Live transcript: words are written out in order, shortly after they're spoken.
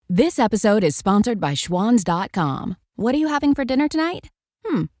This episode is sponsored by Schwans.com. What are you having for dinner tonight?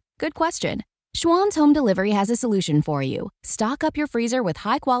 Good question. Schwann's Home Delivery has a solution for you. Stock up your freezer with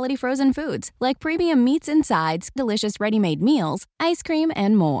high-quality frozen foods like premium meats and sides, delicious ready-made meals, ice cream,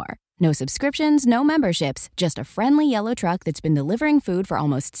 and more. No subscriptions, no memberships, just a friendly yellow truck that's been delivering food for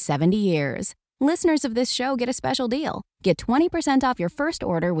almost 70 years. Listeners of this show get a special deal. Get 20% off your first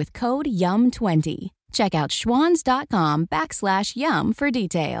order with code YUM20. Check out schwans.com/YUM for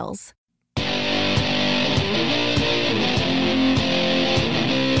details.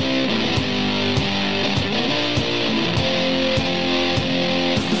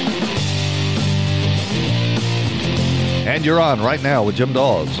 And you're on right now with Jim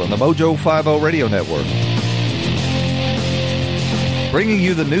Dawes on the Mojo 50 Radio Network. Bringing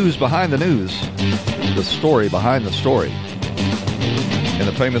you the news behind the news, the story behind the story. In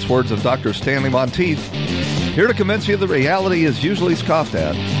the famous words of Dr. Stanley Monteith, here to convince you that reality is usually scoffed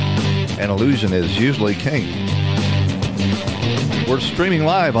at and illusion is usually king. We're streaming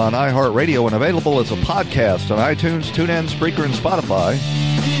live on iHeartRadio and available as a podcast on iTunes, TuneIn, Spreaker, and Spotify.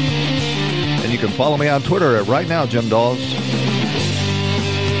 And you can follow me on Twitter at Right Now Jim Dawes.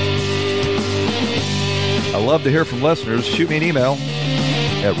 I love to hear from listeners. Shoot me an email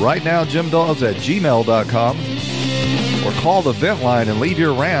at rightnowjimdawes@gmail.com or call the vent line and leave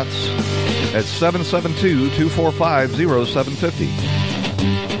your rants at 772-245-0750.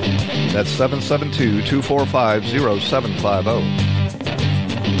 That's 772-245-0750.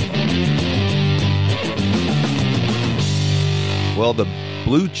 Well, the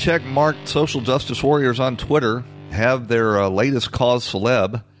blue check marked social justice warriors on Twitter have their latest cause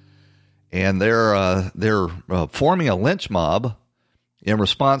celeb, and they're forming a lynch mob in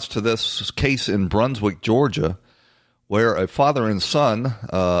response to this case in Brunswick, Georgia, where a father and son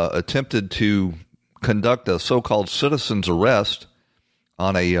attempted to conduct a so-called citizen's arrest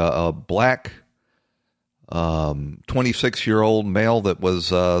on a black 26-year-old male that was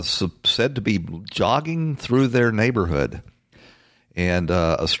said to be jogging through their neighborhood. And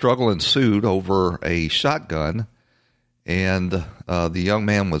a struggle ensued over a shotgun, and the young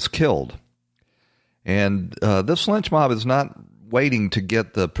man was killed. And this lynch mob is not waiting to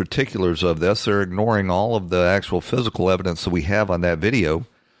get the particulars of this. They're ignoring all of the actual physical evidence that we have on that video.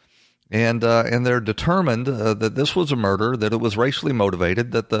 And they're determined that this was a murder, that it was racially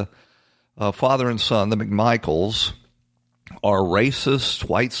motivated, that the father and son, the McMichaels, are racist,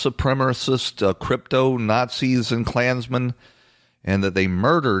 white supremacist, crypto Nazis and Klansmen, and that they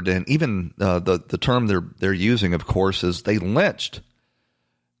murdered, and even the term they're using, of course, is they lynched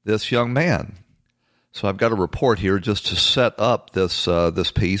this young man. So I've got a report here just to set up this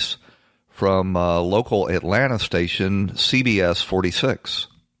piece from local Atlanta station CBS 46.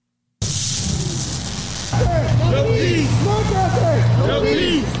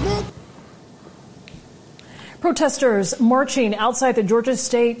 Protesters marching outside the Georgia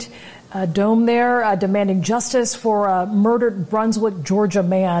State Dome there, demanding justice for a murdered Brunswick, Georgia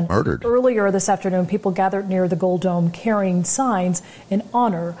man. Murdered. Earlier this afternoon, people gathered near the Gold Dome carrying signs in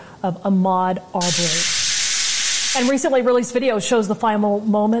honor of Ahmaud Arbery. And recently released video shows the final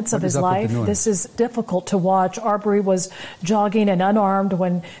moments of his life. This is difficult to watch. Arbery was jogging and unarmed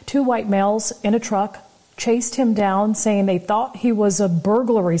when two white males in a truck chased him down, saying they thought he was a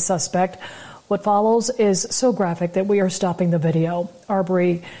burglary suspect. What follows is so graphic that we are stopping the video.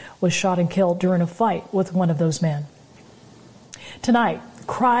 Abrey was shot and killed during a fight with one of those men. Tonight,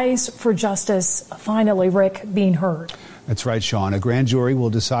 cries for justice finally, Rick, being heard. That's right, Sean. A grand jury will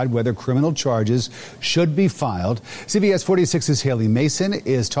decide whether criminal charges should be filed. CBS 46's Haley Mason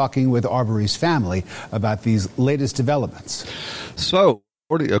is talking with Arbery's family about these latest developments. So,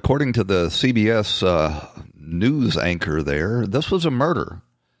 according to the CBS news anchor there, this was a murder.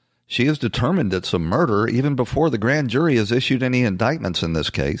 She is determined it's a murder even before the grand jury has issued any indictments in this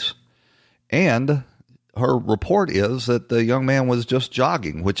case. And her report is that the young man was just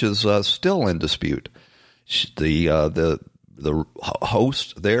jogging, which is still in dispute. The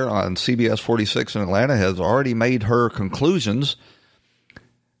host there on CBS 46 in Atlanta has already made her conclusions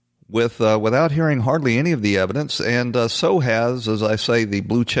without hearing hardly any of the evidence, and so has, as I say, the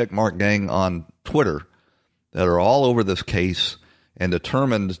blue checkmark gang on Twitter that are all over this case and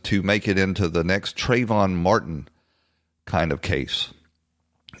determined to make it into the next Trayvon Martin kind of case.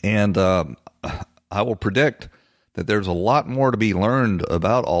 And I will predict that there's a lot more to be learned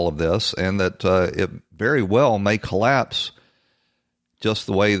about all of this, and that it very well may collapse just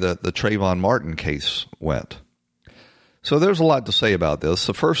the way that the Trayvon Martin case went. So there's a lot to say about this.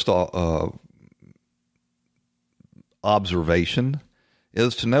 The first observation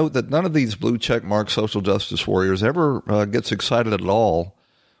is to note that none of these blue checkmark social justice warriors ever gets excited at all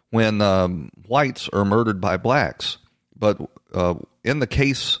when whites are murdered by blacks. But in the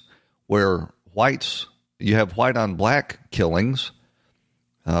case where you have white on black killings,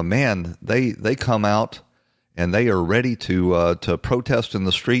 they come out and they are ready to protest in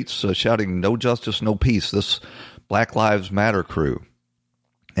the streets, shouting "No justice, no peace." This Black Lives Matter crew,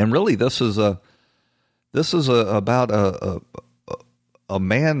 and really, this is about a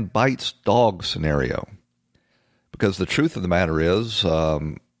man bites dog scenario, because the truth of the matter is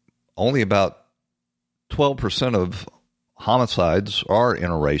only about 12% of homicides are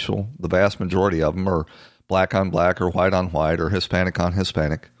interracial. The vast majority of them are black on black or white on white or Hispanic on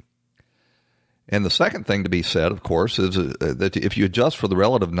Hispanic. And the second thing to be said, of course, is that if you adjust for the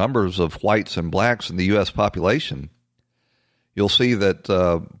relative numbers of whites and blacks in the U.S. population, you'll see that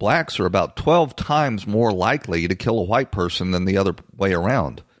blacks are about 12 times more likely to kill a white person than the other way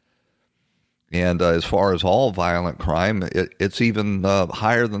around. And as far as all violent crime, it's even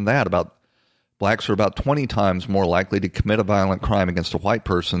higher than that. Blacks are about 20 times more likely to commit a violent crime against a white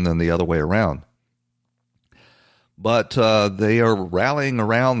person than the other way around. But they are rallying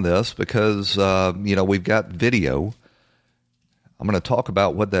around this because, we've got video. I'm going to talk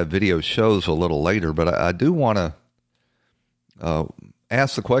about what that video shows a little later, but I do want to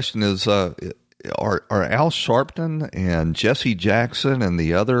ask the question is, are Al Sharpton and Jesse Jackson and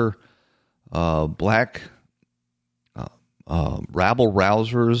the other black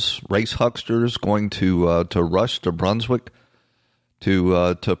rabble-rousers, race hucksters going to rush to Brunswick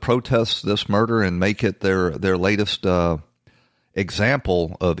to protest this murder and make it their latest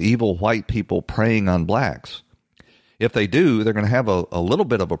example of evil white people preying on blacks? If they do, they're going to have a little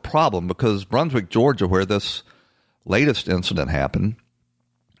bit of a problem, because Brunswick, Georgia, where this latest incident happened,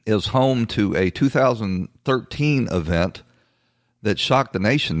 is home to a 2013 event that shocked the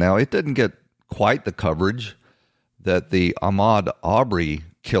nation. Now, it didn't get quite the coverage that the Ahmaud Abrey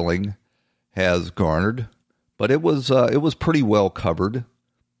killing has garnered, but it was pretty well covered.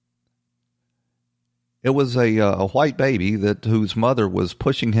 It was a white baby whose mother was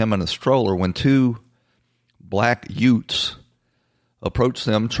pushing him in a stroller when two black youths approached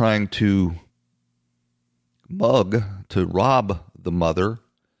them trying to rob the mother,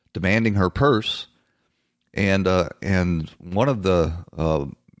 demanding her purse, and one of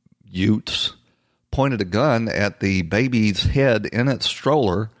the youths pointed a gun at the baby's head in its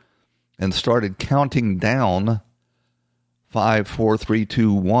stroller and started counting down 5, 4, 3,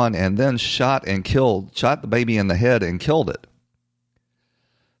 2, 1, and then shot the baby in the head and killed it.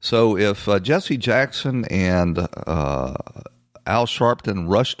 So if Jesse Jackson and Al Sharpton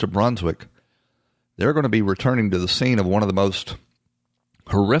rushed to Brunswick, they're going to be returning to the scene of one of the most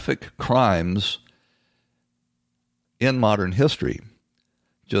horrific crimes in modern history.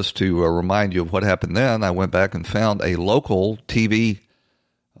 Just to remind you of what happened then, I went back and found a local TV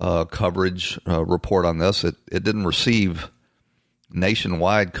coverage report on this. It didn't receive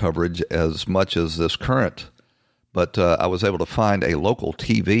nationwide coverage as much as this current, but I was able to find a local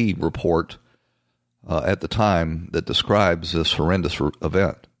TV report at the time that describes this horrendous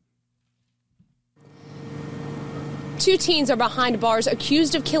event. Two teens are behind bars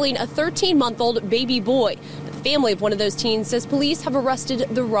accused of killing a 13-month-old baby boy. The family of one of those teens says police have arrested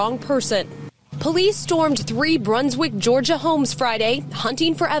the wrong person. Police stormed 3 Brunswick, Georgia homes Friday,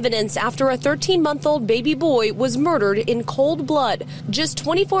 hunting for evidence after a 13-month-old baby boy was murdered in cold blood just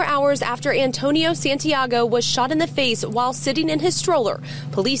 24 hours after Antonio Santiago was shot in the face while sitting in his stroller.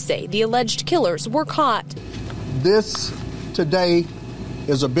 Police say the alleged killers were caught. This today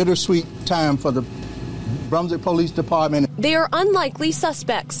is a bittersweet time for the Brunswick Police Department. They are unlikely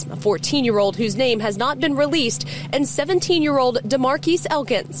suspects, a 14-year-old whose name has not been released, and 17-year-old DeMarquise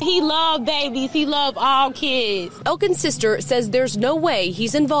Elkins. He loved babies. He loved all kids. Elkins' sister says there's no way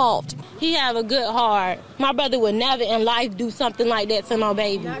he's involved. He have a good heart. My brother would never in life do something like that to my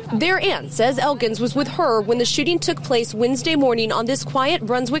baby. Their aunt says Elkins was with her when the shooting took place Wednesday morning on this quiet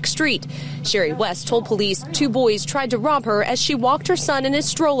Brunswick street. Sherry West told police 2 boys tried to rob her as she walked her son in his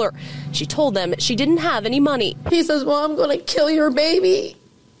stroller. She told them she didn't have any money. He says, well, I'm going to kill your baby.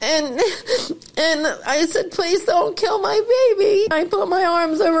 And I said, please don't kill my baby. I put my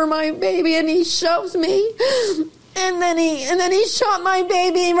arms over my baby and he shoves me. And then he shot my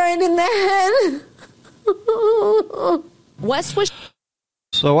baby right in the head. West was.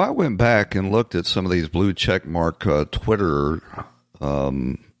 So I went back and looked at some of these blue checkmark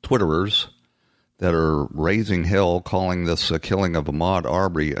Twitterers that are raising hell, calling this a killing of Ahmaud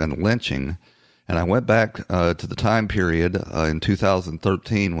Arbery and lynching. And I went back to the time period in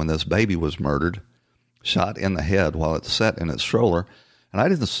 2013 when this baby was murdered, shot in the head while it sat in its stroller. And I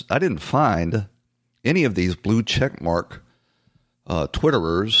didn't find any of these blue checkmark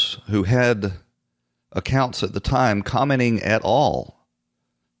Twitterers who had accounts at the time commenting at all.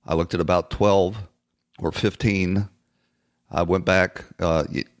 I looked at about 12 or 15. I went back,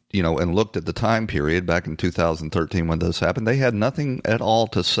 and looked at the time period back in 2013 when this happened. They had nothing at all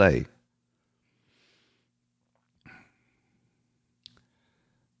to say.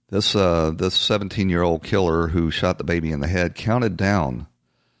 This 17-year-old killer who shot the baby in the head counted down.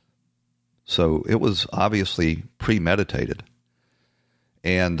 So it was obviously premeditated.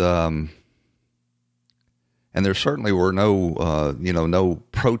 And there certainly were no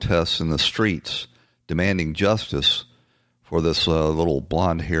protests in the streets demanding justice for this little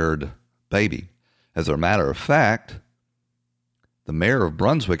blonde-haired baby. As a matter of fact, the mayor of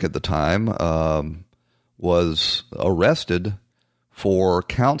Brunswick at the time was arrested for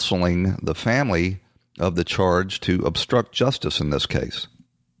counseling the family of the charge to obstruct justice in this case.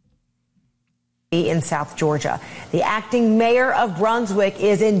 In South Georgia, the acting mayor of Brunswick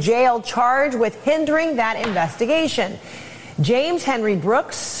is in jail charged with hindering that investigation. James Henry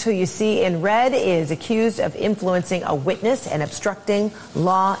Brooks, who you see in red, is accused of influencing a witness and obstructing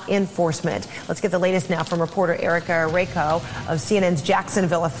law enforcement. Let's get the latest now from reporter Erica Rayco of CNN's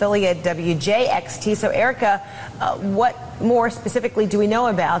Jacksonville affiliate WJXT. So, Erica, what more specifically do we know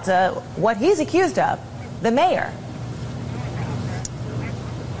about what he's accused of, the mayor?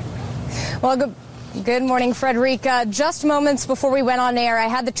 Well, good morning, Frederica. Just moments before we went on air, I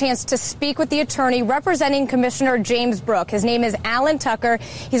had the chance to speak with the attorney representing Commissioner James Brooks. His name is Alan Tucker.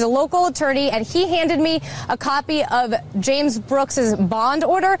 He's a local attorney, and he handed me a copy of James Brooks's bond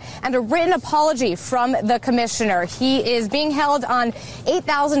order and a written apology from the commissioner. He is being held on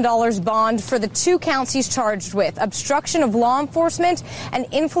 $8,000 bond for the 2 counts he's charged with: obstruction of law enforcement and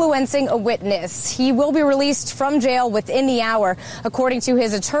influencing a witness. He will be released from jail within the hour, according to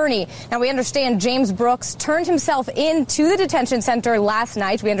his attorney. Now, we understand James Brooks turned himself into the detention center last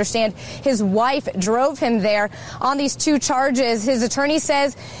night. We understand his wife drove him there on these 2 charges. His attorney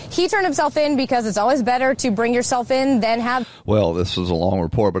says he turned himself in because it's always better to bring yourself in than have... Well, this is a long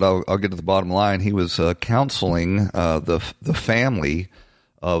report, but I'll get to the bottom line. He was counseling the family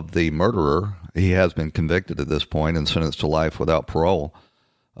of the murderer. He has been convicted at this point and sentenced to life without parole.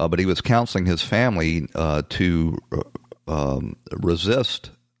 But he was counseling his family to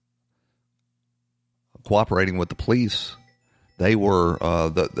resist cooperating with the police. They were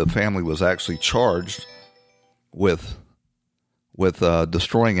the family was actually charged with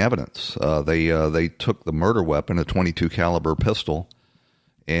destroying evidence. They took the murder weapon, a .22 caliber pistol,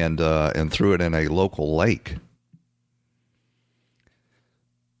 and threw it in a local lake.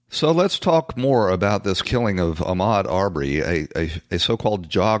 So let's talk more about this killing of Ahmaud Arbery, a so-called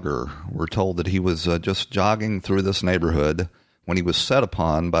jogger. We're told that he was just jogging through this neighborhood when he was set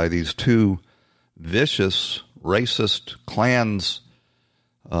upon by these 2 vicious, racist Klans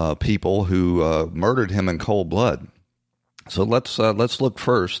people who murdered him in cold blood. So let's look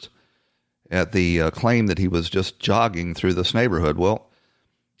first at the claim that he was just jogging through this neighborhood. Well,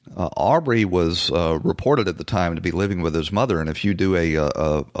 Abrey was reported at the time to be living with his mother, and if you do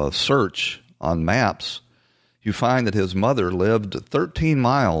a search on maps, you find that his mother lived 13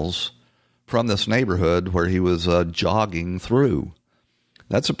 miles from this neighborhood where he was jogging through.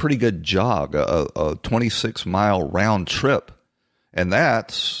 That's a pretty good jog, a 26-mile round trip, and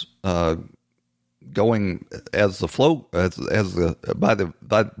that's going as the flow by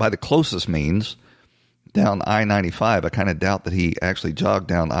the closest means down I-95. I kind of doubt that he actually jogged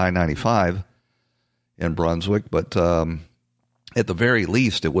down I-95 in Brunswick, but at the very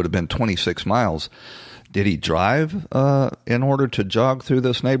least, it would have been 26 miles. Did he drive in order to jog through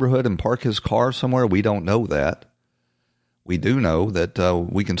this neighborhood and park his car somewhere? We don't know that. We do know that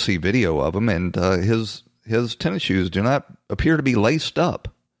we can see video of him, and his tennis shoes do not appear to be laced up.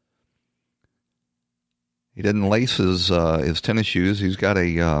 He didn't lace his tennis shoes. He's got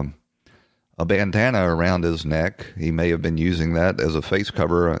a bandana around his neck. He may have been using that as a face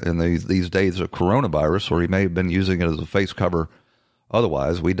cover in these days of coronavirus, or he may have been using it as a face cover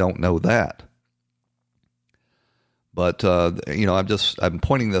otherwise. We don't know that. But, I'm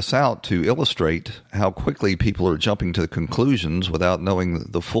pointing this out to illustrate how quickly people are jumping to conclusions without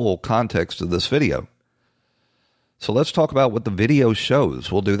knowing the full context of this video. So let's talk about what the video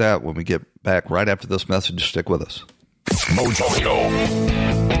shows. We'll do that when we get back right after this message. Stick with us.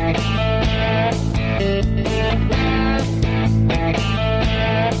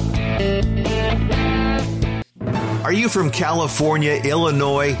 Are you from California,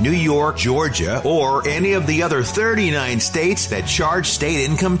 Illinois, New York, Georgia, or any of the other 39 states that charge state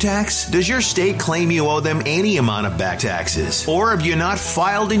income tax? Does your state claim you owe them any amount of back taxes? Or have you not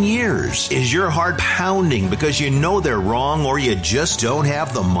filed in years? Is your heart pounding because you know they're wrong or you just don't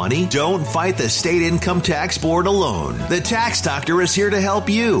have the money? Don't fight the state income tax board alone. The Tax Doctor is here to help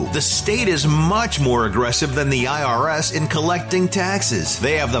you. The state is much more aggressive than the IRS in collecting taxes.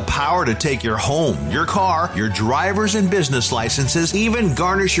 They have the power to take your home, your car, your driver's and business licenses, even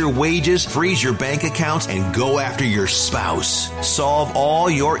garnish your wages, freeze your bank accounts, and go after your spouse. Solve all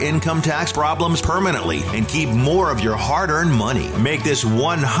your income tax problems permanently and keep more of your hard-earned money. Make this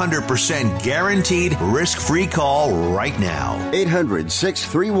 100% guaranteed risk-free call right now.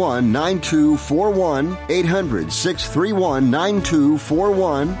 800-631-9241.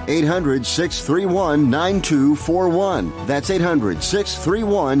 800-631-9241. 800-631-9241. That's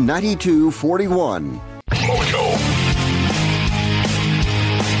 800-631-9241.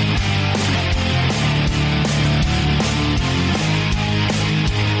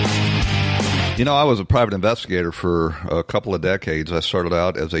 You know, I was a private investigator for a couple of decades. I started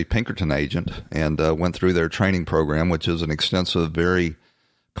out as a Pinkerton agent and went through their training program, which is an extensive, very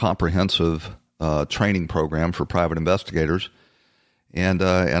comprehensive training program for private investigators. And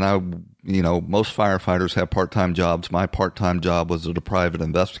I, you know, most firefighters have part-time jobs. My part-time job was as a private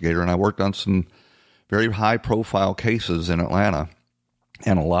investigator, and I worked on some very high-profile cases in Atlanta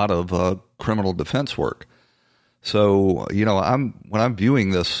and a lot of criminal defense work. So, you know, when I'm viewing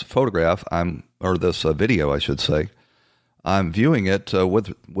this photograph, or this video, I should say, I'm viewing it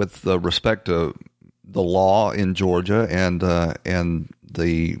with respect to the law in Georgia and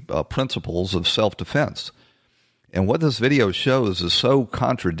the principles of self-defense. And what this video shows is so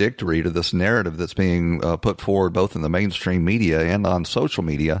contradictory to this narrative that's being put forward both in the mainstream media and on social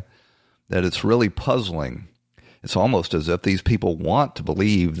media that it's really puzzling. It's almost as if these people want to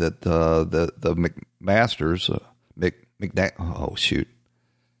believe that the McMasters,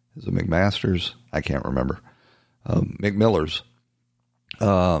 is it McMasters? I can't remember. McMillers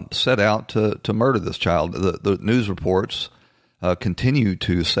set out to murder this child. The news reports continue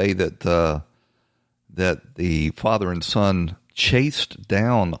to say that the father and son chased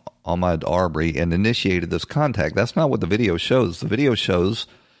down Ahmaud Arbery and initiated this contact. That's not what the video shows. The video shows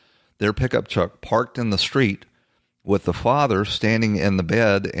their pickup truck parked in the street with the father standing in the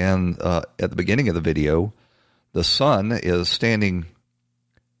bed, and at the beginning of the video, the son is standing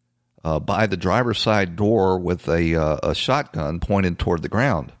by the driver's side door with a shotgun pointed toward the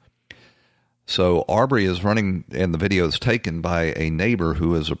ground. So Abrey is running, and the video is taken by a neighbor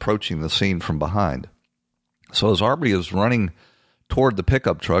who is approaching the scene from behind. So as Abrey is running toward the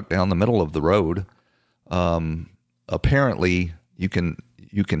pickup truck down the middle of the road, apparently you can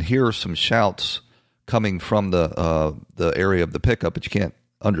hear some shouts coming from the area of the pickup, but you can't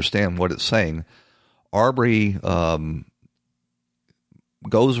understand what it's saying. Abrey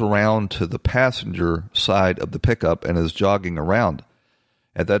goes around to the passenger side of the pickup and is jogging around.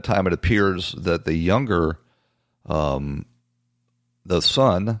 At that time, it appears that the younger, the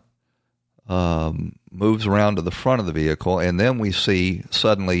son, moves around to the front of the vehicle, and then we see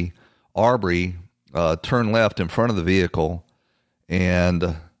suddenly Abrey turn left in front of the vehicle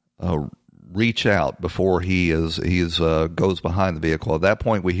and reach out before he goes behind the vehicle. At that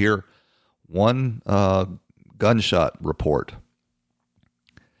point, we hear one gunshot report.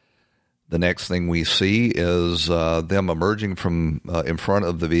 The next thing we see is them emerging from in front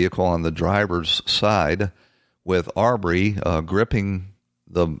of the vehicle on the driver's side, with Abrey gripping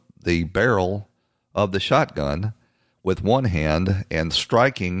the barrel of the shotgun with one hand and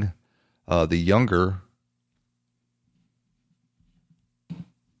striking the younger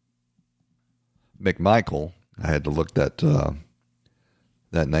McMichael. I had to look that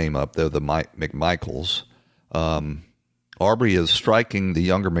name up. They're the McMichaels. Abrey is striking the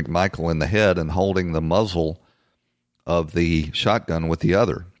younger McMichael in the head and holding the muzzle of the shotgun with the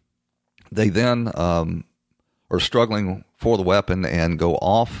other. They then are struggling for the weapon and go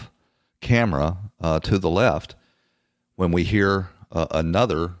off camera to the left when we hear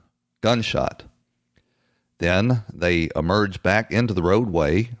another gunshot. Then they emerge back into the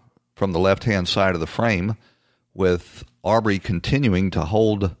roadway from the left-hand side of the frame, with Abrey continuing to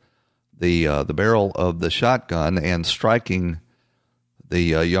hold the barrel of the shotgun and striking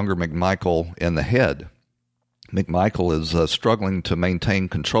the younger McMichael in the head. McMichael is struggling to maintain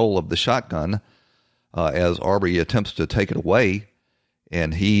control of the shotgun as Abrey attempts to take it away,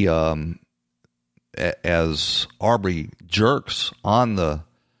 and he, as Abrey jerks on the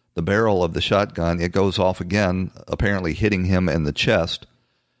barrel of the shotgun, it goes off again, apparently hitting him in the chest,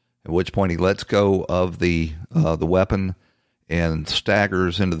 at which point he lets go of the weapon and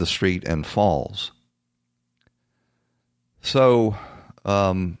staggers into the street and falls. So,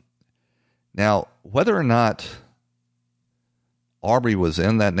 now, whether or not Abrey was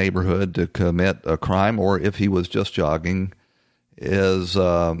in that neighborhood to commit a crime or if he was just jogging is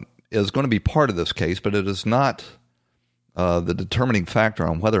going to be part of this case, but it is not the determining factor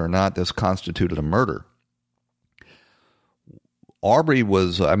on whether or not this constituted a murder.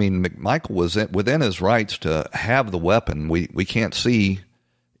 McMichael was within his rights to have the weapon. We can't see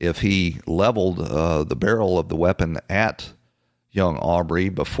if he leveled the barrel of the weapon at young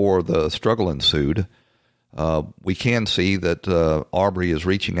Abrey before the struggle ensued. We can see that Abrey is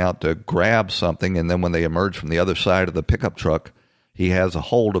reaching out to grab something, and then when they emerge from the other side of the pickup truck, he has a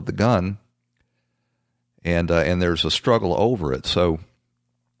hold of the gun, and there's a struggle over it. So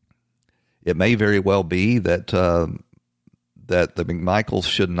it may very well be that that the McMichaels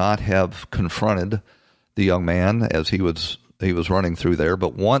should not have confronted the young man as he was running through there.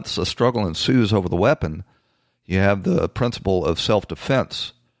 But once a struggle ensues over the weapon, you have the principle of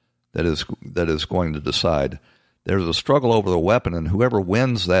self-defense that is going to decide. There's a struggle over the weapon, and whoever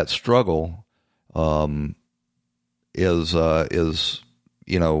wins that struggle is or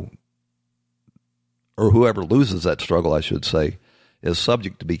whoever loses that struggle, I should say, is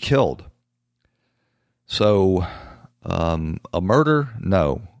subject to be killed. So, a murder?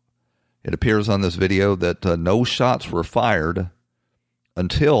 No. It appears on this video that no shots were fired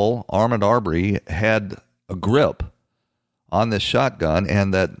until Ahmaud Abrey had a grip on this shotgun,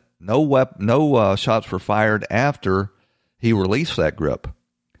 and that no shots were fired after he released that grip.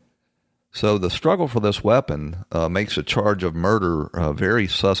 So the struggle for this weapon makes a charge of murder very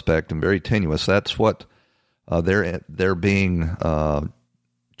suspect and very tenuous. That's what they're being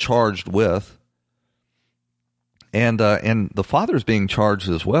charged with. And the father's being charged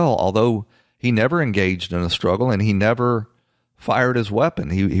as well, although he never engaged in a struggle and he never fired his weapon.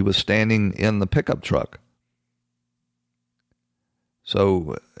 He was standing in the pickup truck.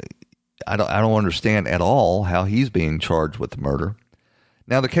 So I don't understand at all how he's being charged with the murder.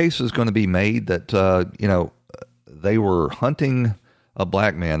 Now the case is going to be made that they were hunting a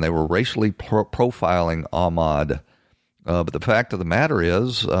black man. They were racially profiling Ahmaud. But the fact of the matter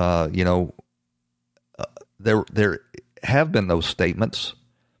is, there have been those statements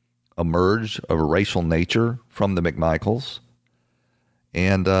emerge of a racial nature from the McMichaels,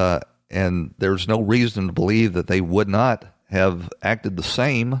 and there's no reason to believe that they would not have acted the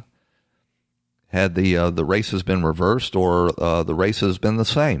same had the races been reversed or the races been the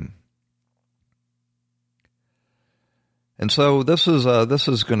same. And so this is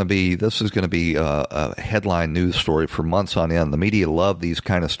going to be a headline news story for months on end. The media love these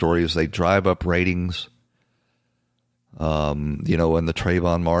kind of stories. They drive up ratings. In the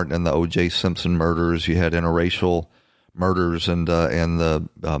Trayvon Martin and the O.J. Simpson murders, you had interracial murders, and the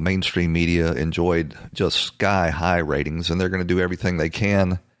mainstream media enjoyed just sky-high ratings, and they're going to do everything they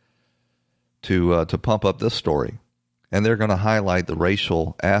can to pump up this story. And they're going to highlight the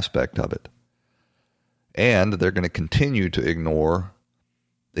racial aspect of it. And they're going to continue to ignore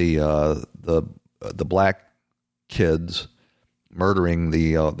the black kids murdering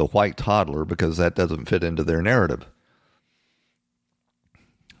the white toddler because that doesn't fit into their narrative.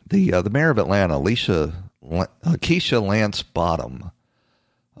 The mayor of Atlanta, Keisha Lance Bottom,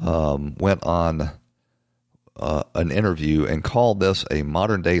 went on an interview and called this a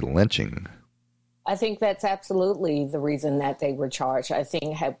modern-day lynching. I think that's absolutely the reason that they were charged. I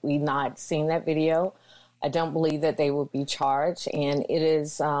think had we not seen that video, I don't believe that they would be charged. And it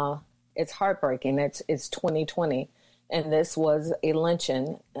is it's heartbreaking. It's 2020, and this was a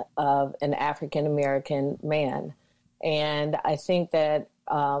lynching of an African-American man. And I think that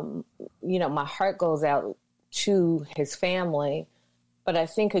my heart goes out to his family, but I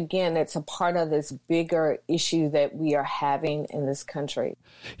think, again, it's a part of this bigger issue that we are having in this country.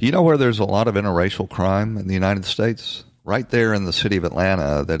 You know where there's a lot of interracial crime in the United States? Right there in the city of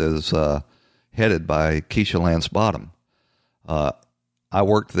Atlanta that is headed by Keisha Lance Bottom. I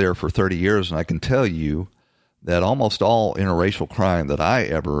worked there for 30 years, and I can tell you that almost all interracial crime that I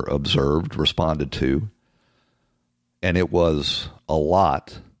ever observed, responded to, and it was a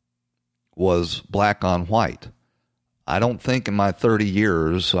lot, was black on white. I don't think in my 30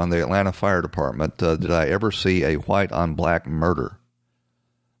 years on the Atlanta Fire Department did I ever see a white on black murder.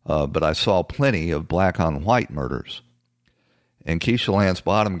 But I saw plenty of black on white murders. And Keisha Lance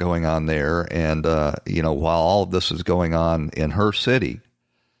Bottom going on there, and, while all of this is going on in her city,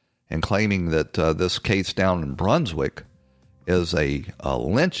 and claiming that this case down in Brunswick is a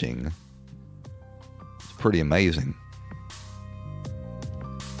lynching, it's pretty amazing.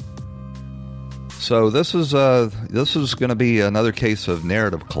 So this is going to be another case of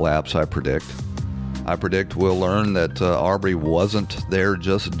narrative collapse, I predict. I predict we'll learn that Abrey wasn't there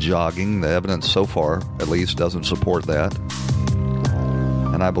just jogging. The evidence so far, at least, doesn't support that.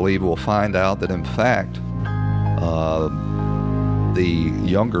 And I believe we'll find out that, in fact, the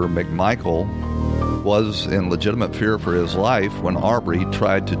younger McMichael was in legitimate fear for his life when Abrey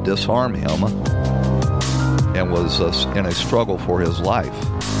tried to disarm him and was in a struggle for his life.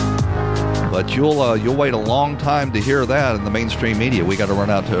 But you'll wait a long time to hear that in the mainstream media. We got to run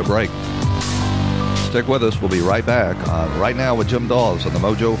out to a break. Stick with us. We'll be right back on Right Now with Jim Dawes on the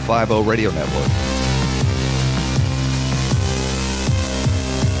Mojo 50 Radio Network.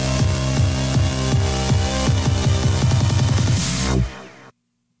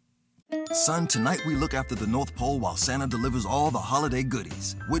 Son, tonight we look after the North Pole while Santa delivers all the holiday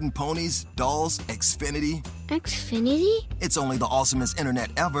goodies. Wooden ponies, dolls, Xfinity. Xfinity? It's only the awesomest internet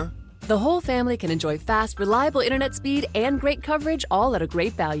ever. The whole family can enjoy fast, reliable internet speed and great coverage, all at a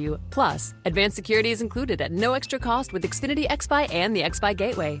great value. Plus, advanced security is included at no extra cost with Xfinity XFi and the XFi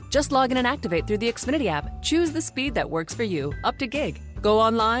Gateway. Just log in and activate through the Xfinity app. Choose the speed that works for you, up to gig. Go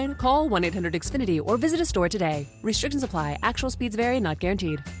online, call 1-800-XFINITY, or visit a store today. Restrictions apply. Actual speeds vary, not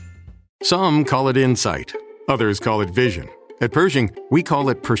guaranteed. Some call it insight. Others call it vision. At Pershing, we call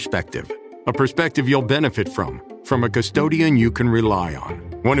it perspective. A perspective you'll benefit from a custodian you can rely on.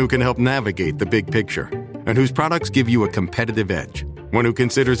 One who can help navigate the big picture, and whose products give you a competitive edge. One who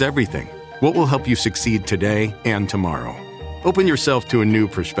considers everything, what will help you succeed today and tomorrow. Open yourself to a new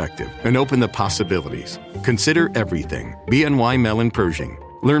perspective and open the possibilities. Consider everything. BNY Mellon Pershing.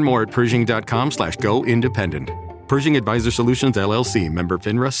 Learn more at Pershing.com/go independent. Pershing Advisor Solutions, LLC, member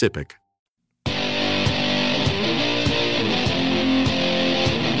FINRA SIPC.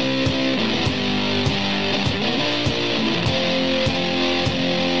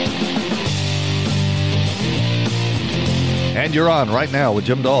 And you're on Right Now with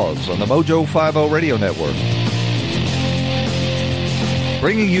Jim Dawes on the Mojo 50 Radio Network.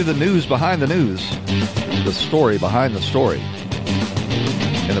 Bringing you the news behind the news, the story behind the story.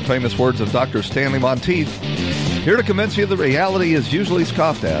 In the famous words of Dr. Stanley Monteith, here to convince you that reality is usually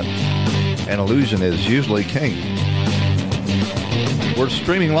scoffed at and illusion is usually king. We're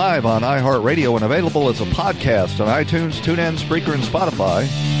streaming live on iHeartRadio and available as a podcast on iTunes, TuneIn, Spreaker, and Spotify.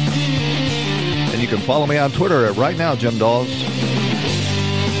 And you can follow me on Twitter at Right Now Jim Dawes.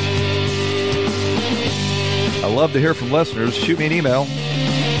 I love to hear from listeners. Shoot me an email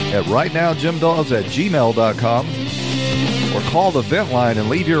at rightnowjimdawes@gmail.com or call the vent line and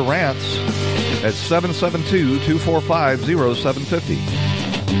leave your rants at 772-245-0750.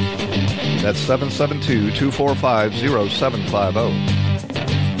 That's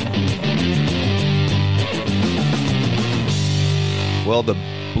 772-245-0750. Well, the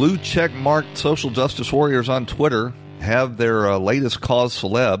blue check-marked social justice warriors on Twitter have their latest cause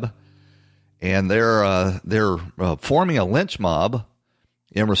celeb, and they're forming a lynch mob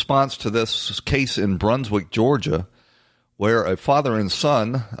in response to this case in Brunswick, Georgia, where a father and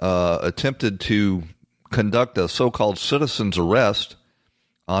son attempted to conduct a so-called citizen's arrest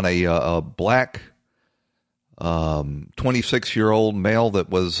on a black 26-year-old male that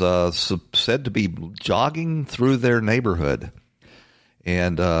was said to be jogging through their neighborhood.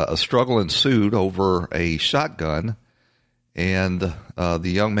 And a struggle ensued over a shotgun, and the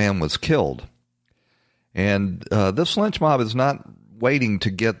young man was killed. And this lynch mob is not waiting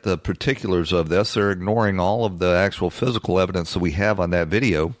to get the particulars of this. They're ignoring all of the actual physical evidence that we have on that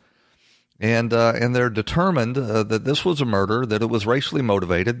video. And they're determined that this was a murder, that it was racially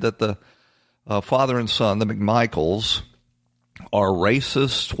motivated, that the father and son, the McMichaels, are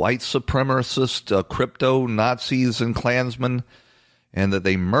racist, white supremacist, crypto Nazis and Klansmen, and that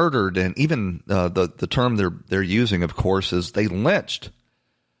they murdered, and even the term they're using, of course, is they lynched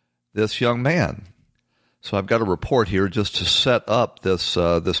this young man. So I've got a report here just to set up this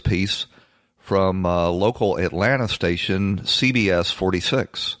piece from local Atlanta station CBS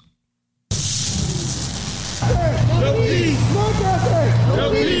 46.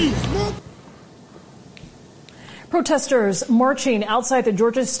 Protesters marching outside the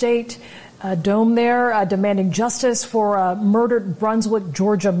Georgia State Dome there, demanding justice for a murdered Brunswick,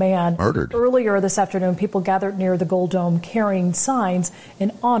 Georgia man. Murdered. Earlier this afternoon, people gathered near the Gold Dome carrying signs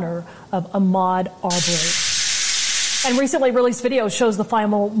in honor of Ahmaud Abrey. And recently released video shows the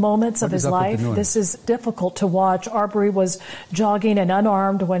final moments of his life. This is difficult to watch. Abrey was jogging and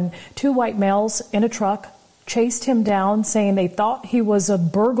unarmed when two white males in a truck chased him down, saying they thought he was a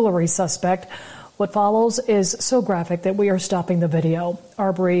burglary suspect. What follows is so graphic that we are stopping the video.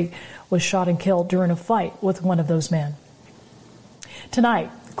 Abrey was shot and killed during a fight with one of those men.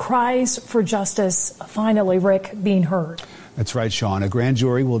 Tonight, Cries for justice finally, Rick, being heard. That's right, Sean. A grand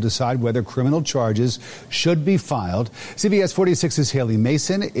jury will decide whether criminal charges should be filed. CBS 46's Haley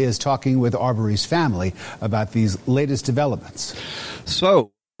Mason is talking with Abrey's family about these latest developments.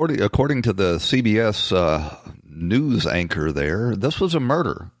 So, according to the CBS news anchor there, this was a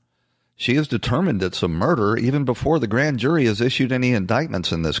murder. She is determined it's a murder even before the grand jury has issued any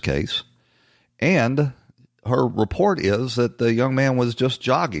indictments in this case. And her report is that the young man was just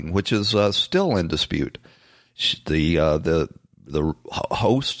jogging, which is still in dispute. The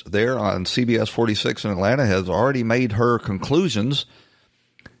host there on CBS 46 in Atlanta has already made her conclusions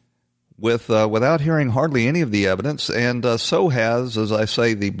without hearing hardly any of the evidence, and so has, as I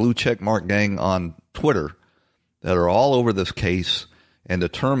say, the blue checkmark gang on Twitter that are all over this case and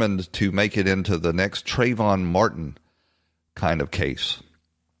determined to make it into the next Trayvon Martin kind of case.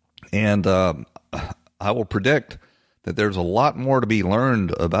 And I will predict that there's a lot more to be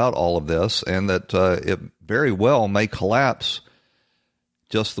learned about all of this, and that it very well may collapse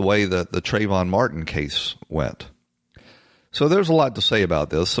just the way that the Trayvon Martin case went. So there's a lot to say about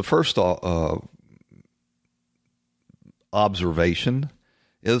this. The first observation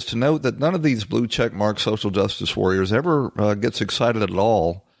is to note that none of these blue checkmark social justice warriors ever gets excited at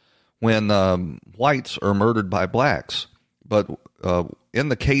all when whites are murdered by blacks. But in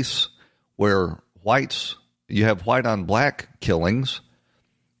the case where you have white on black killings,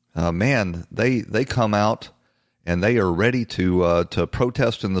 man, they come out and they are ready to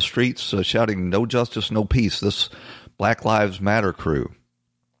protest in the streets, shouting "No justice, no peace." This Black Lives Matter crew,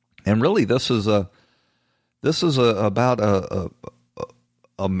 and really, this is about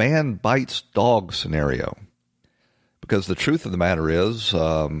a man bites dog scenario, because the truth of the matter is,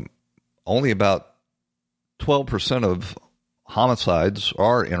 only about 12% of homicides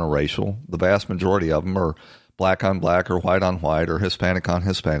are interracial. The vast majority of them are black on black or white on white or Hispanic on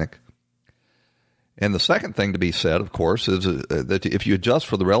Hispanic. And the second thing to be said, of course, is that if you adjust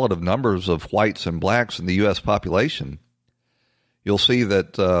for the relative numbers of whites and blacks in the U.S. population, you'll see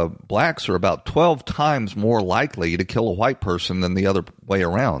that blacks are about 12 times more likely to kill a white person than the other way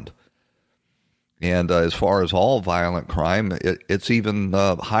around. And as far as all violent crime, it's even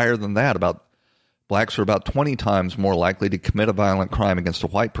higher than that. Blacks are about 20 times more likely to commit a violent crime against a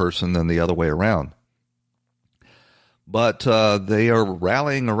white person than the other way around. But they are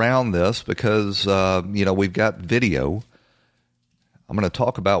rallying around this because, we've got video. I'm going to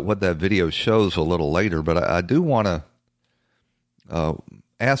talk about what that video shows a little later, but I do want to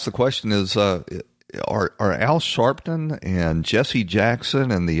ask the question is, are Al Sharpton and Jesse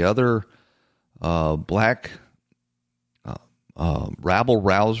Jackson and the other black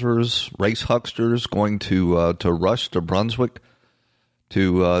rabble-rousers, race hucksters going to rush to Brunswick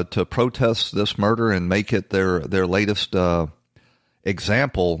to protest this murder and make it their latest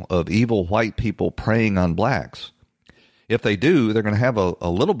example of evil white people preying on blacks? If they do, they're going to have a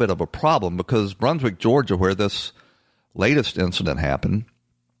little bit of a problem, because Brunswick, Georgia, where this latest incident happened,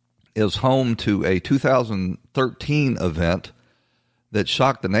 is home to a 2013 event that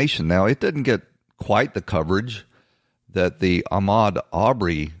shocked the nation. Now, it didn't get quite the coverage that the Ahmaud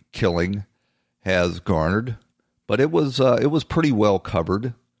Abrey killing has garnered, but it was pretty well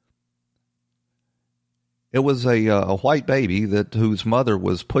covered. It was a white baby whose mother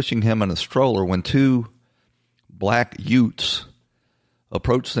was pushing him in a stroller when two black youths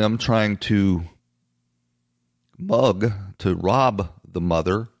approached them trying to rob the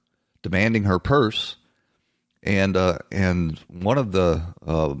mother, demanding her purse, and one of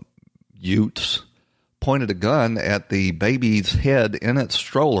the youths pointed a gun at the baby's head in its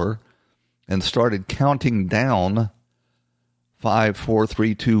stroller and started counting down 5, 4,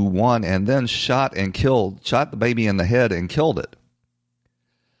 3, 2, 1, and then shot the baby in the head and killed it.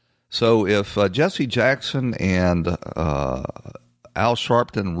 So if Jesse Jackson and Al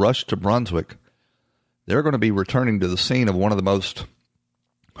Sharpton rush to Brunswick, they're going to be returning to the scene of one of the most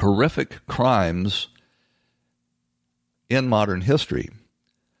horrific crimes in modern history.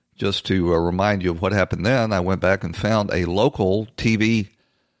 Just to remind you of what happened then, I went back and found a local TV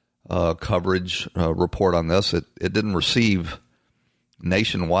coverage report on this. It didn't receive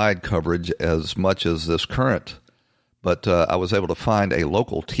nationwide coverage as much as this current, but I was able to find a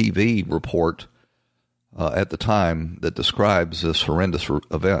local TV report at the time that describes this horrendous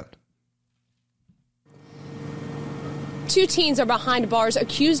event. Two teens are behind bars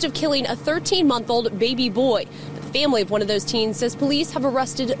accused of killing a 13-month-old baby boy. The family of one of those teens says police have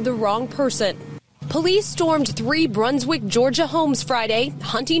arrested the wrong person. Police stormed 3 Brunswick, Georgia homes Friday,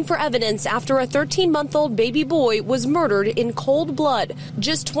 hunting for evidence after a 13-month-old baby boy was murdered in cold blood,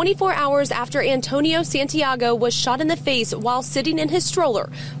 just 24 hours after Antonio Santiago was shot in the face while sitting in his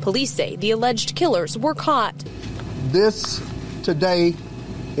stroller. Police say the alleged killers were caught. This today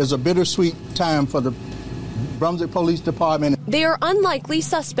is a bittersweet time for the Brunswick Police Department. They are unlikely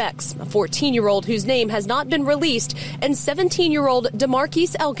suspects, a 14-year-old whose name has not been released, and 17-year-old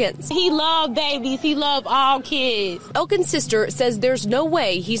DeMarquise Elkins. He loved babies. He loved all kids. Elkins' sister says there's no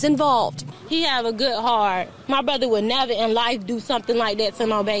way he's involved. He have a good heart. My brother would never in life do something like that to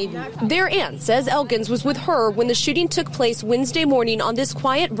no baby. Their aunt says Elkins was with her when the shooting took place Wednesday morning on this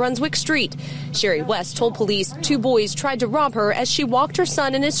quiet Brunswick street. Sherry West told police 2 boys tried to rob her as she walked her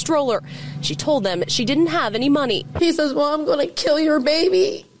son in his stroller. She told them she didn't have any money. He says, well, I'm going to kill your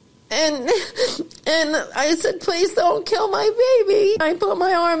baby. And I said, please don't kill my baby. I put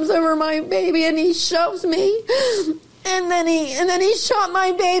my arms over my baby and he shoves me. And then he shot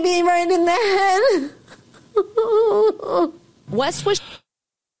my baby right in the head. West was.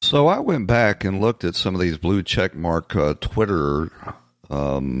 So I went back and looked at some of these blue checkmark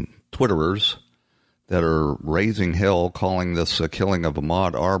Twitterers that are raising hell, calling this a killing of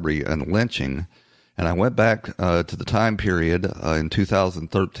Ahmaud Arbery and lynching. And I went back to the time period in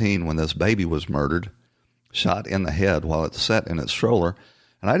 2013 when this baby was murdered, shot in the head while it sat in its stroller.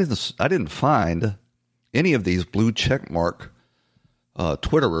 And I didn't find any of these blue checkmark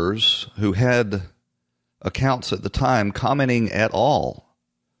Twitterers who had accounts at the time commenting at all.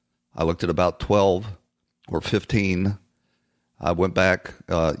 I looked at about 12 or 15. I went back,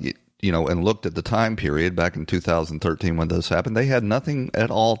 and looked at the time period back in 2013 when this happened. They had nothing at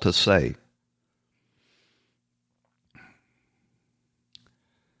all to say.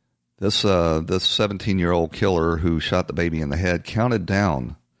 This 17-year-old killer who shot the baby in the head counted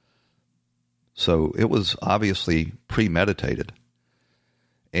down. So it was obviously premeditated.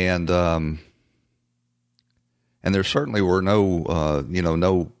 And there certainly were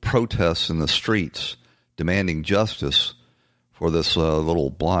no protests in the streets demanding justice for this little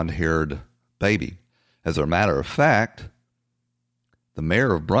blonde-haired baby. As a matter of fact, the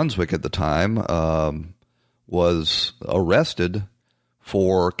mayor of Brunswick at the time was arrested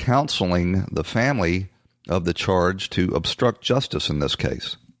for counseling the family of the charge to obstruct justice in this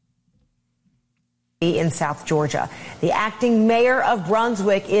case. In South Georgia, the acting mayor of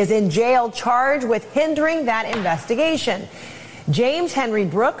Brunswick is in jail charged with hindering that investigation. James Henry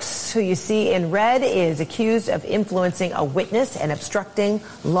Brooks, who you see in red, is accused of influencing a witness and obstructing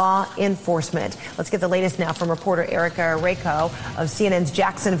law enforcement. Let's get the latest now from reporter Erica Rayco of CNN's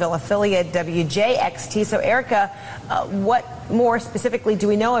Jacksonville affiliate WJXT. So, Erica, what more specifically do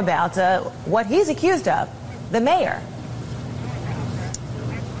we know about what he's accused of, the mayor?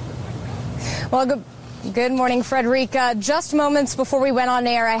 Well, good morning, Frederica. Just moments before we went on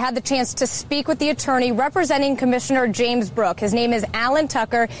air, I had the chance to speak with the attorney representing Commissioner James Brooks. His name is Alan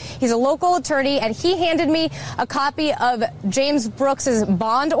Tucker. He's a local attorney, and he handed me a copy of James Brooks's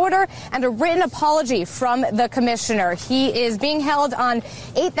bond order and a written apology from the commissioner. He is being held on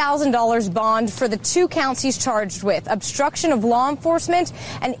 $8,000 bond for the 2 counts he's charged with: obstruction of law enforcement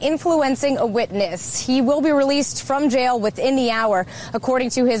and influencing a witness. He will be released from jail within the hour,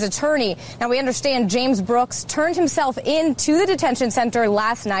 according to his attorney. Now, we understand James Brooks turned himself into the detention center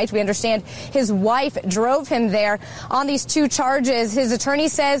last night. We understand his wife drove him there on these 2 charges. His attorney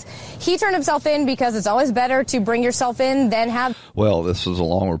says he turned himself in because it's always better to bring yourself in than have. Well, this is a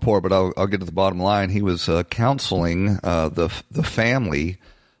long report, but I'll get to the bottom line. He was counseling the family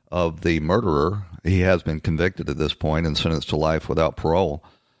of the murderer. He has been convicted at this point and sentenced to life without parole.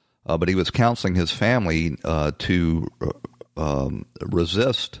 But he was counseling his family to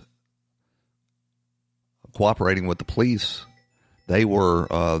resist cooperating with the police. They were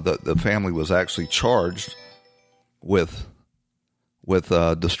the family was actually charged with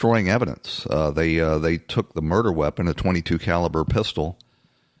destroying evidence. They took the murder weapon, a .22 caliber pistol,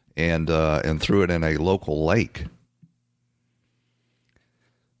 and threw it in a local lake.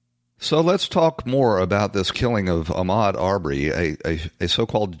 So let's talk more about this killing of Ahmaud Arbery, a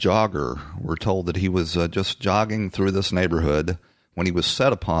so-called jogger. We're told that he was just jogging through this neighborhood when he was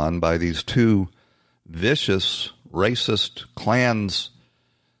set upon by these 2 vicious, racist Klans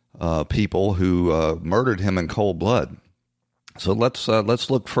people who murdered him in cold blood. So let's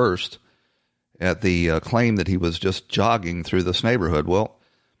look first at the claim that he was just jogging through this neighborhood. Well,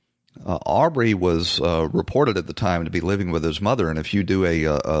 Abrey was reported at the time to be living with his mother, and if you do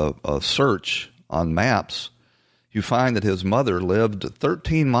a search on maps, you find that his mother lived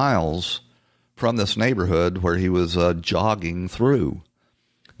 13 miles from this neighborhood where he was jogging through.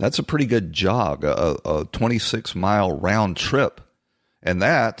 That's a pretty good jog, a 26-mile round trip. And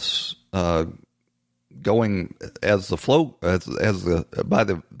that's going as the flow by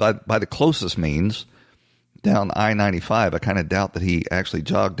the closest means down I-95. I kind of doubt that he actually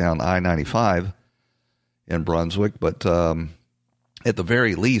jogged down I-95 in Brunswick, but at the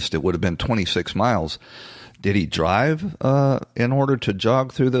very least, it would have been 26 miles. Did he drive in order to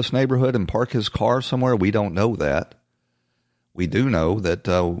jog through this neighborhood and park his car somewhere? We don't know that. We do know that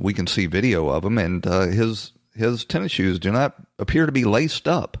we can see video of him, and his tennis shoes do not appear to be laced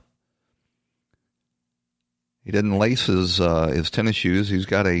up. He didn't lace his tennis shoes. He's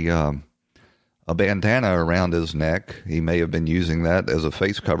got a bandana around his neck. He may have been using that as a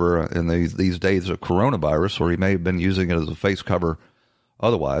face cover in these days of coronavirus, or he may have been using it as a face cover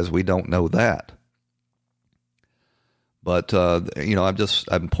otherwise. We don't know that. But,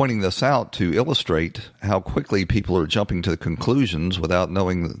 I'm pointing this out to illustrate how quickly people are jumping to conclusions without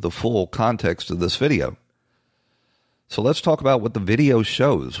knowing the full context of this video. So let's talk about what the video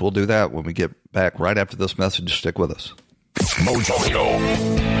shows. We'll do that when we get back right after this message. Stick with us.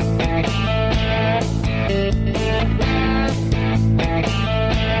 Mojo.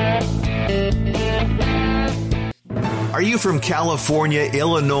 Are you from California,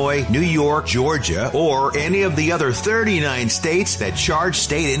 Illinois, New York, Georgia, or any of the other 39 states that charge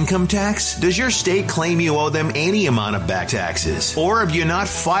state income tax? Does your state claim you owe them any amount of back taxes? Or have you not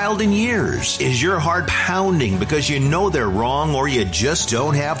filed in years? Is your heart pounding because you know they're wrong or you just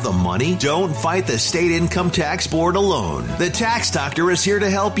don't have the money? Don't fight the state income tax board alone. The Tax Doctor is here to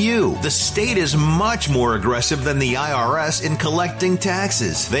help you. The state is much more aggressive than the IRS in collecting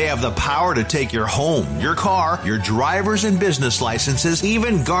taxes. They have the power to take your home, your car, your driver's and business licenses,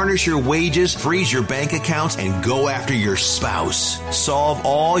 even garnish your wages, freeze your bank accounts, and go after your spouse. Solve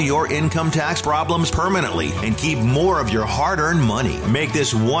all your income tax problems permanently and keep more of your hard-earned money. Make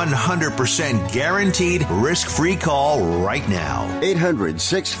this 100% guaranteed risk-free call right now.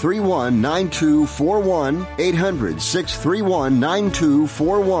 800-631-9241.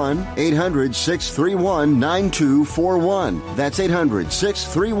 800-631-9241. 800-631-9241. That's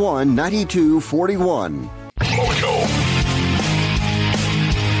 800-631-9241.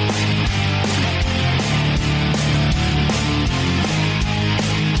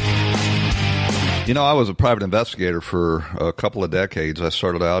 I was a private investigator for a couple of decades. I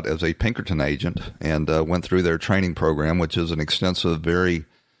started out as a Pinkerton agent and went through their training program, which is an extensive, very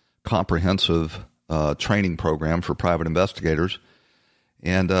comprehensive training program for private investigators.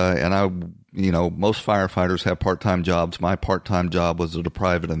 And I, most firefighters have part-time jobs. My part-time job was as a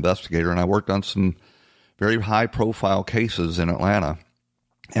private investigator, and I worked on some very high-profile cases in Atlanta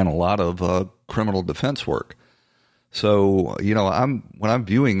and a lot of criminal defense work. So, when I'm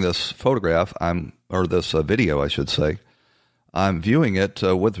viewing this photograph, this video, I should say, I'm viewing it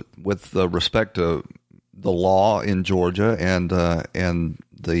with respect to the law in Georgia and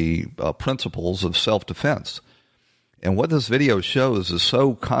the principles of self-defense. And what this video shows is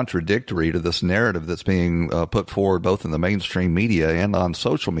so contradictory to this narrative that's being put forward both in the mainstream media and on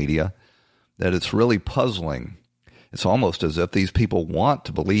social media that it's really puzzling. It's almost as if these people want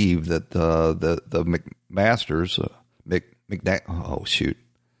to believe that the McMasters,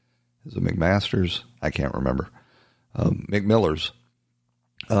 is it McMasters? I can't remember. McMillers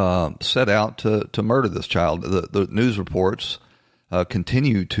set out to murder this child. The news reports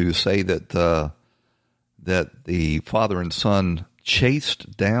continue to say that the father and son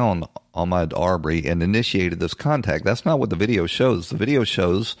chased down Ahmaud Arbery and initiated this contact. That's not what the video shows. The video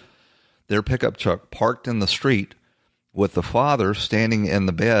shows their pickup truck parked in the street with the father standing in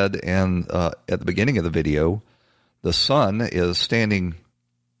the bed, and at the beginning of the video, the son is standing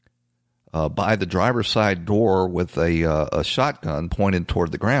by the driver's side door with a shotgun pointed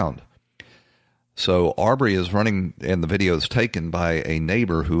toward the ground. So Abrey is running, and the video is taken by a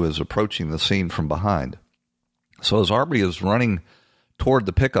neighbor who is approaching the scene from behind. So as Abrey is running toward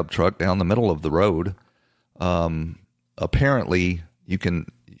the pickup truck down the middle of the road, apparently you can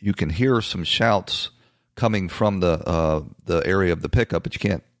hear some shouts coming from the area of the pickup, but you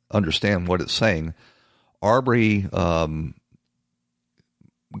can't understand what it's saying. Abrey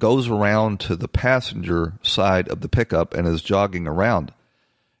goes around to the passenger side of the pickup and is jogging around.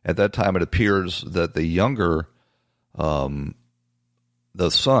 At that time, it appears that the younger, the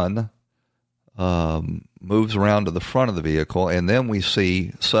son, moves around to the front of the vehicle, and then we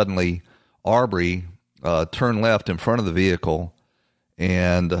see suddenly Abrey turn left in front of the vehicle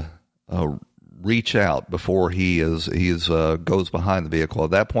and reach out before he goes behind the vehicle.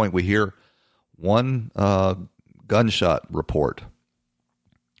 At that point, we hear one gunshot report.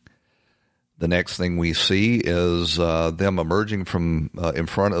 The next thing we see is them emerging from in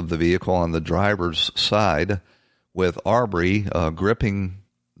front of the vehicle on the driver's side, with Abrey gripping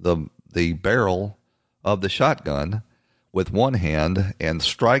the barrel of the shotgun with one hand and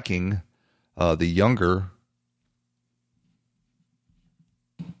striking the younger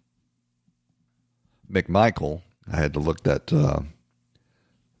McMichael. I had to look that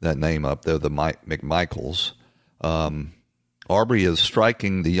name up there, the McMichaels. Abrey is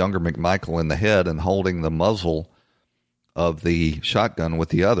striking the younger McMichael in the head and holding the muzzle of the shotgun with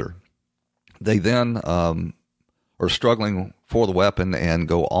the other. They then are struggling for the weapon and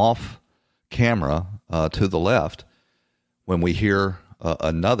go off camera to the left when we hear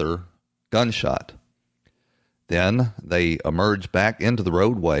another gunshot. Then they emerge back into the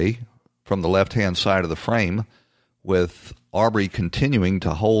roadway from the left-hand side of the frame, with Abrey continuing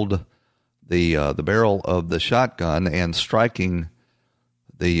to hold the barrel of the shotgun and striking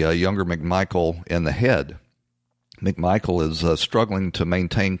the younger McMichael in the head. McMichael is struggling to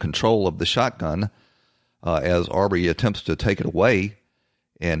maintain control of the shotgun as Abrey attempts to take it away,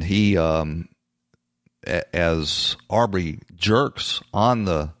 and he, as Abrey jerks on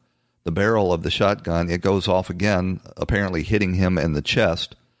the barrel of the shotgun, it goes off again, apparently hitting him in the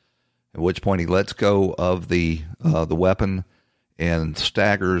chest, at which point he lets go of the weapon and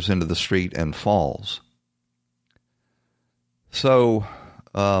staggers into the street and falls. So,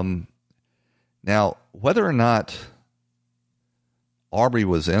 now, whether or not Abrey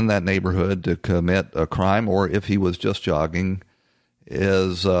was in that neighborhood to commit a crime, or if he was just jogging,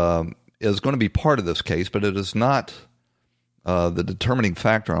 is going to be part of this case, but it is not the determining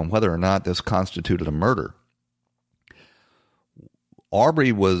factor on whether or not this constituted a murder.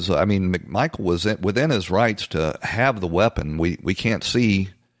 McMichael was within his rights to have the weapon. We can't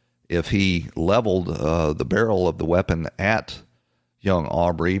see if he leveled the barrel of the weapon at young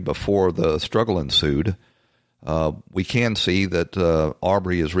Abrey before the struggle ensued. We can see that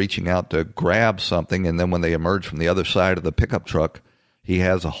Abrey is reaching out to grab something, and then when they emerge from the other side of the pickup truck, he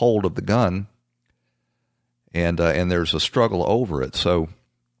has a hold of the gun, and there's a struggle over it. So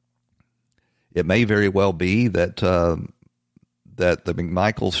it may very well be that that the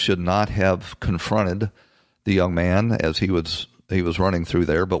McMichaels should not have confronted the young man as he was running through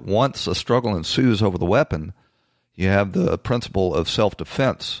there. But once a struggle ensues over the weapon, you have the principle of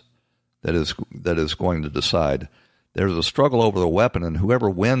self-defense that is going to decide. There's a struggle over the weapon, and whoever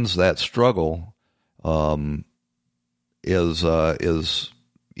wins that struggle is or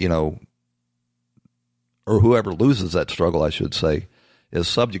whoever loses that struggle, I should say, is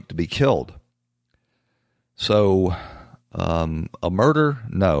subject to be killed. So, a murder?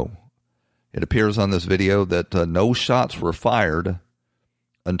 No. It appears on this video that no shots were fired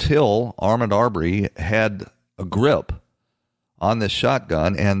until Ahmaud Abrey had a grip on this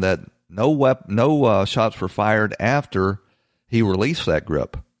shotgun, and that no shots were fired after he released that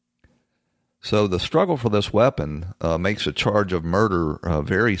grip. So the struggle for this weapon makes a charge of murder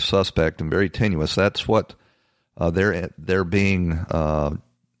very suspect and very tenuous. That's what they're being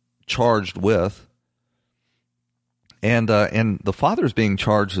charged with. And the father's being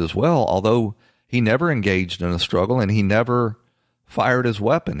charged as well, although he never engaged in a struggle and he never fired his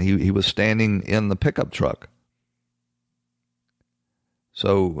weapon. He was standing in the pickup truck.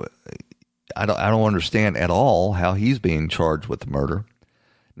 So I don't understand at all how he's being charged with the murder.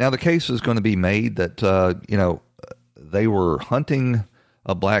 Now the case is going to be made that they were hunting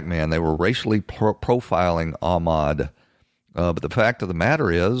a black man. They were racially profiling Ahmaud. But the fact of the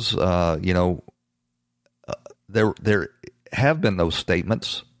matter is, there have been those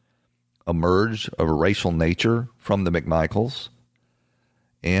statements emerge of a racial nature from the McMichaels,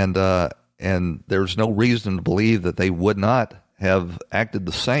 and there's no reason to believe that they would not have acted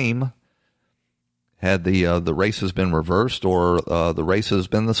the same had the races been reversed or the races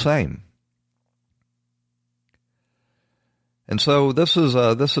been the same. And so this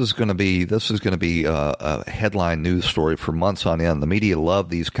is going to be a headline news story for months on end. The media love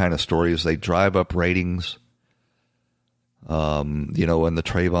these kind of stories. They drive up ratings. In the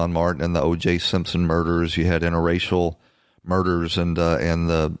Trayvon Martin and the O.J. Simpson murders, you had interracial murders, and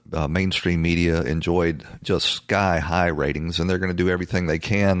the mainstream media enjoyed just sky-high ratings, and they're going to do everything they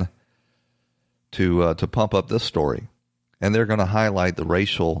can to pump up this story, and they're going to highlight the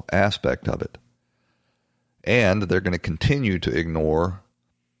racial aspect of it, and they're going to continue to ignore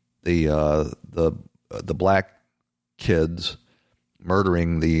the black kids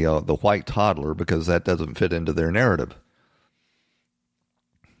murdering the white toddler because that doesn't fit into their narrative.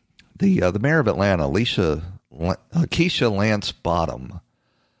 The mayor of Atlanta, Keisha Lance Bottom,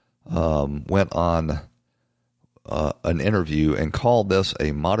 went on an interview and called this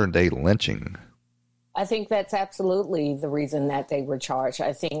a modern-day lynching. I think that's absolutely the reason that they were charged.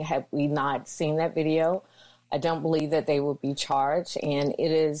 I think had we not seen that video, I don't believe that they would be charged. And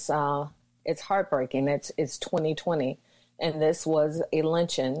it is, it's heartbreaking. It's 2020. And this was a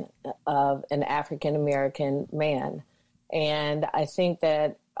lynching of an African-American man. And I think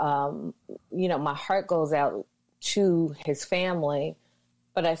that, my heart goes out to his family.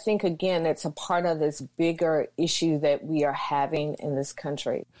 But I think, again, it's a part of this bigger issue that we are having in this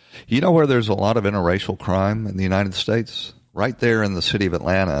country. You know where there's a lot of interracial crime in the United States? Right there in the city of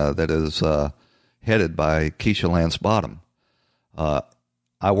Atlanta, that is headed by Keisha Lance Bottom.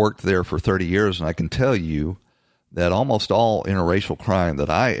 I worked there for 30 years, and I can tell you that almost all interracial crime that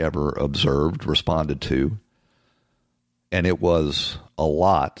I ever observed, responded to, and it was a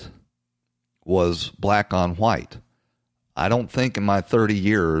lot, was black on white. I don't think in my 30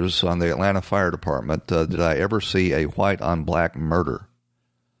 years on the Atlanta Fire Department did I ever see a white on black murder.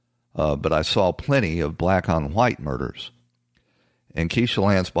 But I saw plenty of black on white murders. And Keisha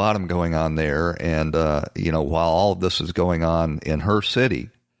Lance Bottom going on there, and, while all of this is going on in her city,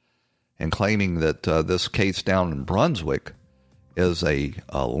 and claiming that this case down in Brunswick is a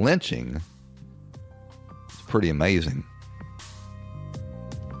lynching, it's pretty amazing.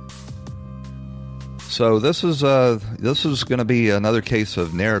 So this is going to be another case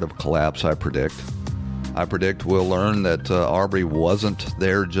of narrative collapse, I predict. I predict we'll learn that Abrey wasn't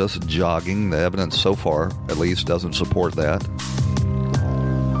there just jogging. The evidence so far, at least, doesn't support that.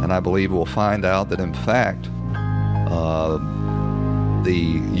 And I believe we'll find out that, in fact,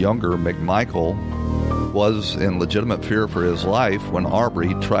 the younger McMichael was in legitimate fear for his life when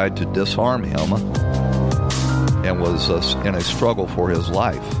Abrey tried to disarm him and was in a struggle for his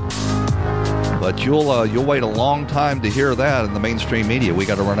life. But you'll wait a long time to hear that in the mainstream media. We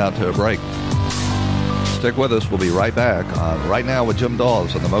got to run out to a break. Stick with us. We'll be right back on Right Now with Jim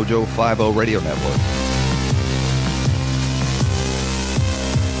Dawes on the Mojo 50 Radio Network.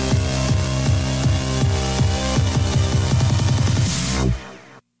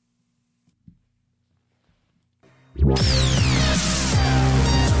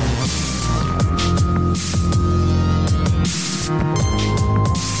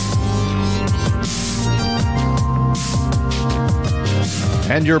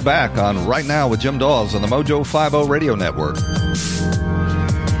 And you're back on Right Now with Jim Dawes on the Mojo 50 Radio Network.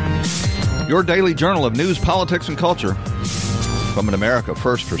 Your daily journal of news, politics, and culture from an America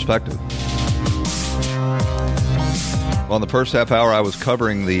First perspective. Well, in the first half hour, I was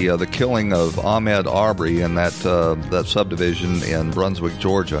covering the killing of Ahmaud Abrey in that subdivision in Brunswick,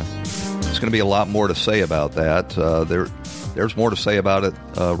 Georgia. There's going to be a lot more to say about that. There's more to say about it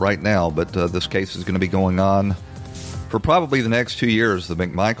right now, but this case is going to be going on for probably the next 2 years. The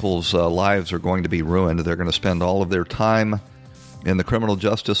McMichaels' lives are going to be ruined. They're going to spend all of their time in the criminal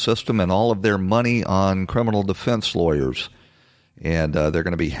justice system and all of their money on criminal defense lawyers. And they're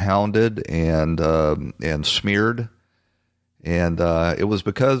going to be hounded and smeared. And it was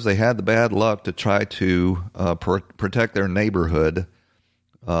because they had the bad luck to try to protect their neighborhood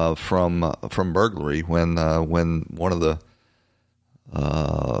from burglary when one of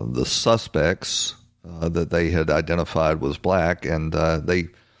the suspects that they had identified was black, and they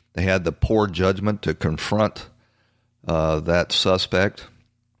had the poor judgment to confront that suspect,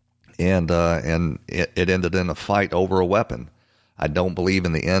 and it ended in a fight over a weapon. I don't believe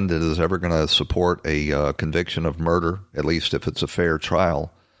in the end it is ever going to support a conviction of murder, at least if it's a fair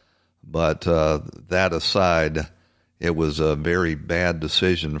trial. But that aside, it was a very bad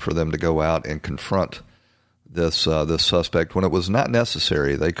decision for them to go out and confront this suspect when it was not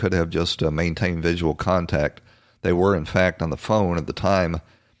necessary. They could have just maintained visual contact. They were, in fact, on the phone at the time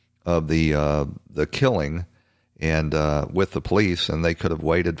of the killing and with the police, and they could have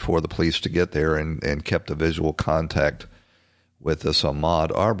waited for the police to get there and kept a visual contact with this Ahmaud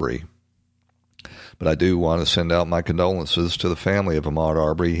Abrey. But I do want to send out my condolences to the family of Ahmaud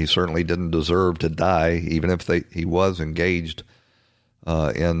Abrey. He certainly didn't deserve to die, even if he was engaged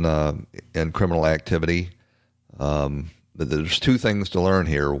in criminal activity. But there's two things to learn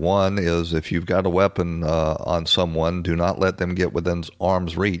here. One is if you've got a weapon on someone, do not let them get within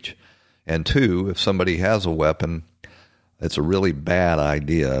arm's reach. And two, if somebody has a weapon, it's a really bad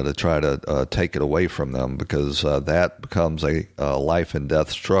idea to try to take it away from them, because that becomes a life and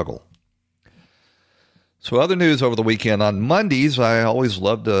death struggle. So other news over the weekend. On Mondays, I always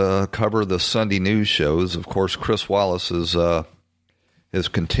love to cover the Sunday news shows. Of course, Chris Wallace is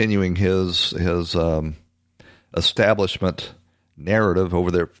continuing his establishment narrative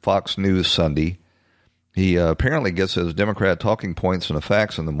over there at Fox News Sunday. He apparently gets his Democrat talking points and the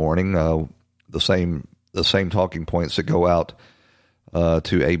facts in the morning, the same the same talking points that go out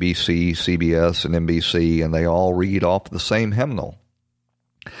to ABC, CBS, and NBC, and they all read off the same hymnal.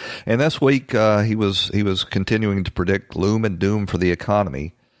 And this week, he was continuing to predict gloom and doom for the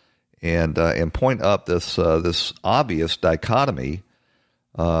economy, and point up this obvious dichotomy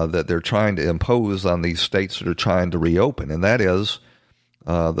that they're trying to impose on these states that are trying to reopen, and that is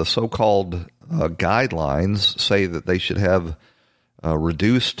the so-called guidelines say that they should have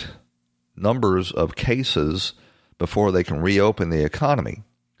reduced numbers of cases before they can reopen the economy.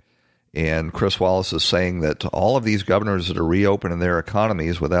 And Chris Wallace is saying that all of these governors that are reopening their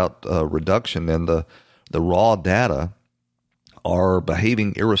economies without reduction in the raw data are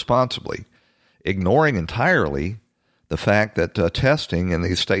behaving irresponsibly, ignoring entirely the fact that testing in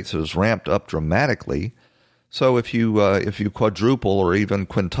these states has ramped up dramatically. So if you quadruple or even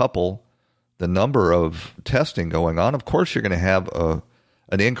quintuple the number of testing going on, of course you're going to have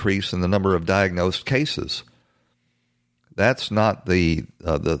an increase in the number of diagnosed cases. That's not the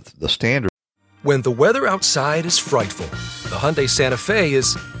standard. When the weather outside is frightful, the Hyundai Santa Fe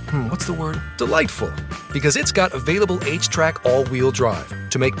is, delightful. Because it's got available H-Track all-wheel drive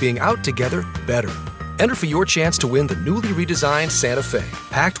to make being out together better. Enter for your chance to win the newly redesigned Santa Fe,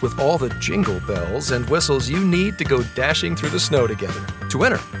 packed with all the jingle bells and whistles you need to go dashing through the snow together. To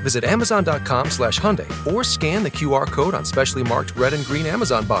enter, visit Amazon.com/Hyundai or scan the QR code on specially marked red and green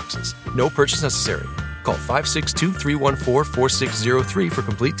Amazon boxes. No purchase necessary. Call 562-314-4603 for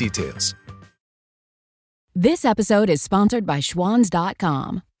complete details. This episode is sponsored by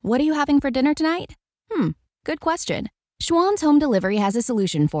Schwans.com. What are you having for dinner tonight? Good question. Schwann's Home Delivery has a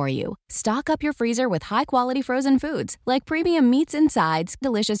solution for you. Stock up your freezer with high-quality frozen foods like premium meats and sides,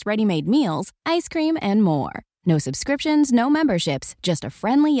 delicious ready-made meals, ice cream, and more. No subscriptions, no memberships, just a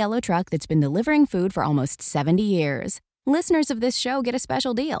friendly yellow truck that's been delivering food for almost 70 years. Listeners of this show get a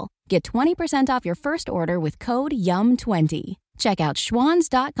special deal. Get 20% off your first order with code YUM20. Check out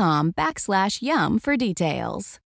schwans.com/YUM for details.